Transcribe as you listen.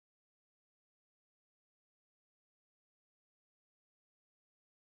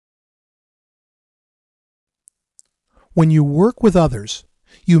When you work with others,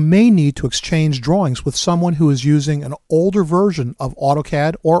 you may need to exchange drawings with someone who is using an older version of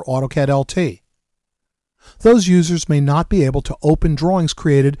AutoCAD or AutoCAD LT. Those users may not be able to open drawings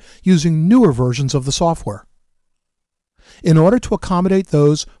created using newer versions of the software. In order to accommodate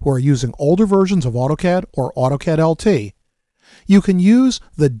those who are using older versions of AutoCAD or AutoCAD LT, you can use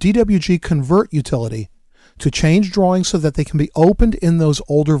the DWG Convert utility to change drawings so that they can be opened in those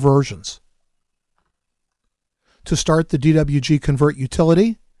older versions. To start the DWG Convert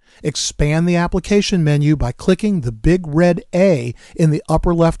utility, expand the application menu by clicking the big red A in the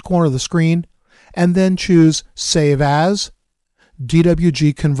upper left corner of the screen, and then choose Save As,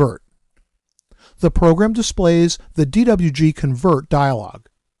 DWG Convert. The program displays the DWG Convert dialog.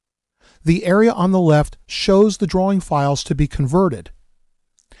 The area on the left shows the drawing files to be converted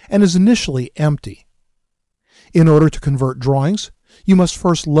and is initially empty. In order to convert drawings, you must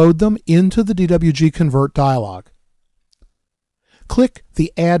first load them into the DWG Convert dialog. Click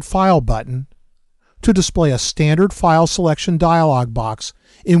the Add File button to display a standard file selection dialog box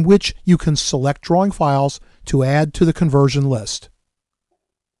in which you can select drawing files to add to the conversion list.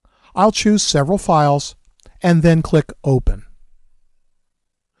 I'll choose several files and then click Open.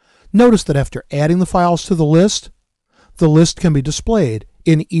 Notice that after adding the files to the list can be displayed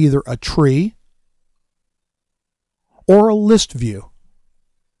in either a tree or a list view.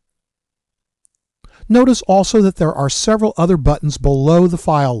 Notice also that there are several other buttons below the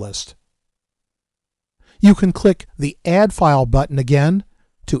file list. You can click the Add File button again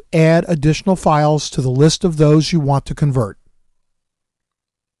to add additional files to the list of those you want to convert.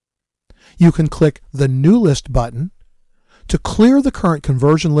 You can click the New List button to clear the current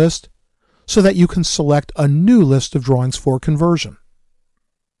conversion list so that you can select a new list of drawings for conversion.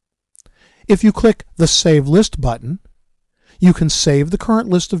 If you click the Save List button, you can save the current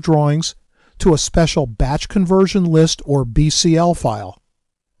list of drawings to a special Batch Conversion List or BCL file.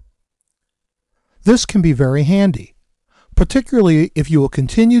 This can be very handy, particularly if you will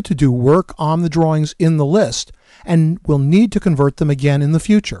continue to do work on the drawings in the list and will need to convert them again in the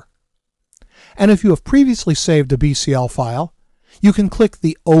future. And if you have previously saved a BCL file, you can click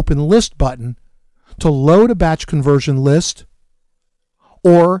the Open List button to load a batch conversion list,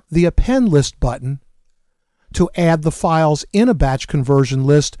 or the Append List button to add the files in a batch conversion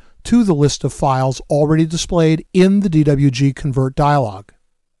list to the list of files already displayed in the DWG Convert dialog.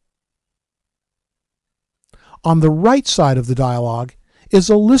 On the right side of the dialog is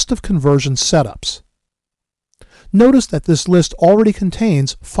a list of conversion setups. Notice that this list already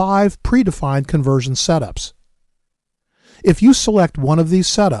contains 5 predefined conversion setups. If you select one of these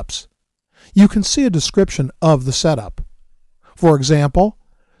setups, you can see a description of the setup. For example,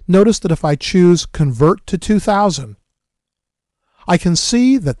 notice that if I choose Convert to 2000, I can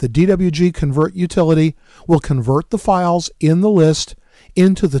see that the DWG Convert utility will convert the files in the list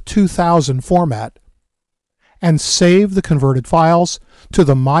into the 2000 format and save the converted files to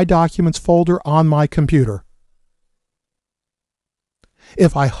the My Documents folder on my computer.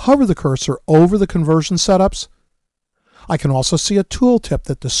 If I hover the cursor over the conversion setups, I can also see a tooltip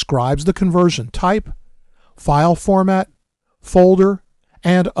that describes the conversion type, file format, folder,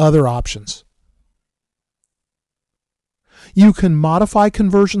 and other options. You can modify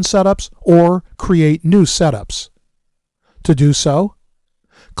conversion setups or create new setups. To do so,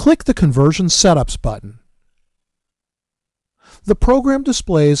 click the Conversion Setups button. The program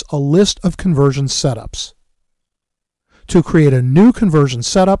displays a list of conversion setups. To create a new conversion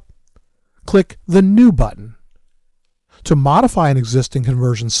setup, click the New button. To modify an existing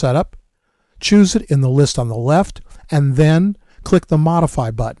conversion setup, choose it in the list on the left and then click the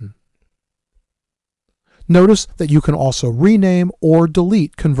Modify button. Notice that you can also rename or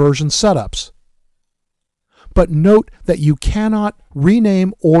delete conversion setups. But note that you cannot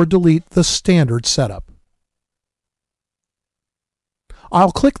rename or delete the standard setup.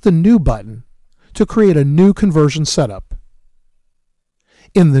 I'll click the New button to create a new conversion setup.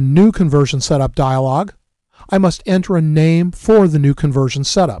 In the New Conversion Setup dialog, I must enter a name for the new conversion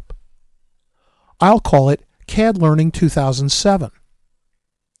setup. I'll call it CAD Learning 2007.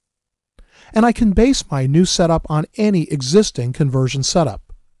 And I can base my new setup on any existing conversion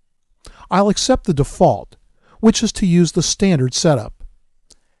setup. I'll accept the default, which is to use the standard setup,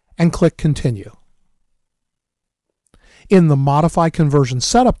 and click Continue. In the Modify Conversion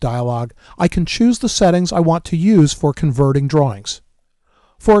Setup dialog, I can choose the settings I want to use for converting drawings.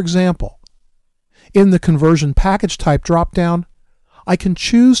 For example, in the Conversion Package Type drop-down, I can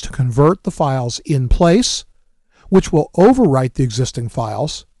choose to convert the files in place, which will overwrite the existing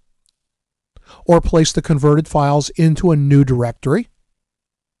files, or place the converted files into a new directory,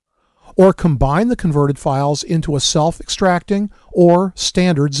 or combine the converted files into a self-extracting or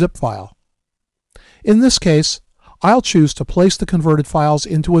standard zip file. In this case, I'll choose to place the converted files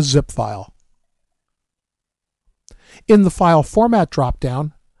into a zip file. In the File Format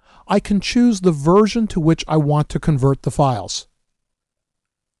drop-down, I can choose the version to which I want to convert the files.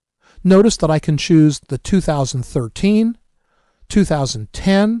 Notice that I can choose the 2013,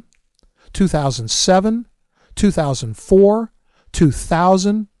 2010, 2007, 2004,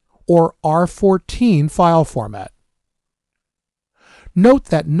 2000, or R14 file format. Note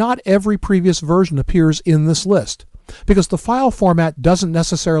that not every previous version appears in this list, because the file format doesn't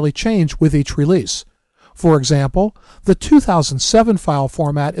necessarily change with each release. For example, the 2007 file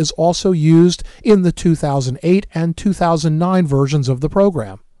format is also used in the 2008 and 2009 versions of the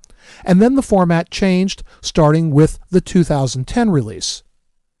program, and then the format changed starting with the 2010 release.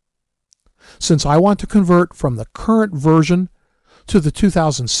 Since I want to convert from the current version to the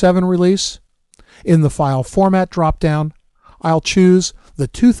 2007 release, in the File Format drop-down, I'll choose the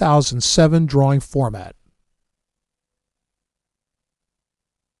 2007 drawing format.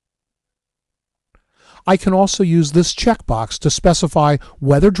 I can also use this checkbox to specify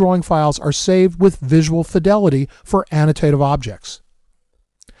whether drawing files are saved with visual fidelity for annotative objects.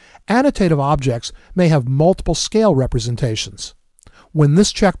 Annotative objects may have multiple scale representations. When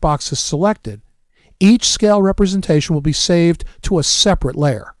this checkbox is selected, each scale representation will be saved to a separate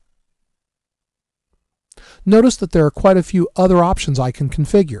layer. Notice that there are quite a few other options I can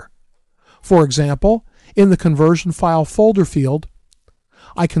configure. For example, in the Conversion File Folder field,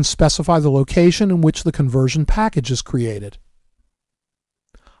 I can specify the location in which the conversion package is created.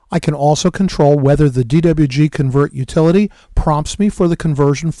 I can also control whether the DWG Convert utility prompts me for the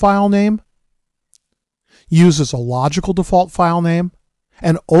conversion file name, uses a logical default file name,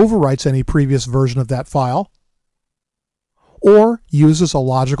 and overwrites any previous version of that file, or uses a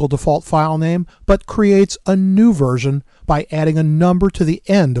logical default file name but creates a new version by adding a number to the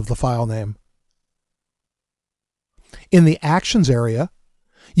end of the file name. In the Actions area,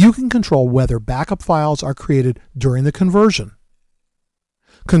 you can control whether backup files are created during the conversion,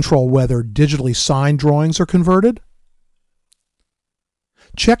 control whether digitally signed drawings are converted,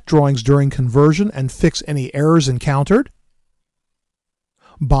 check drawings during conversion and fix any errors encountered,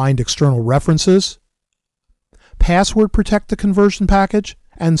 bind external references, password protect the conversion package,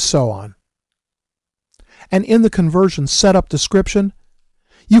 and so on. And in the conversion setup description,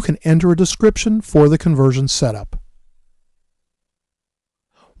 you can enter a description for the conversion setup.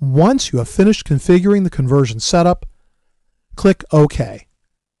 Once you have finished configuring the conversion setup, click OK.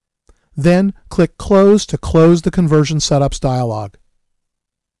 Then click Close to close the Conversion Setups dialog.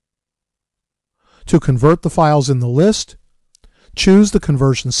 To convert the files in the list, choose the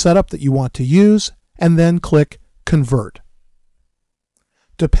conversion setup that you want to use, and then click Convert.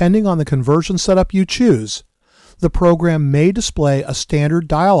 Depending on the conversion setup you choose, the program may display a standard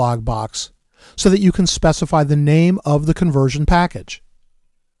dialog box so that you can specify the name of the conversion package.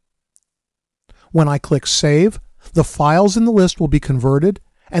 When I click Save, the files in the list will be converted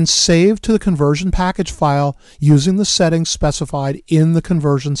and saved to the conversion package file using the settings specified in the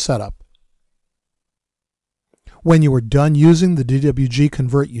conversion setup. When you are done using the DWG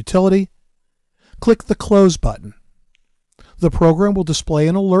Convert utility, click the Close button. The program will display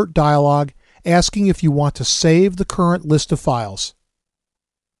an alert dialog asking if you want to save the current list of files.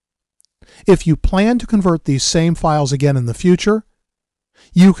 If you plan to convert these same files again in the future,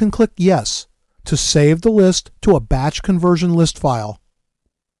 you can click Yes to save the list to a batch conversion list file.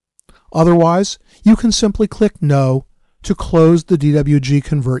 Otherwise, you can simply click No to close the DWG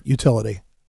Convert utility.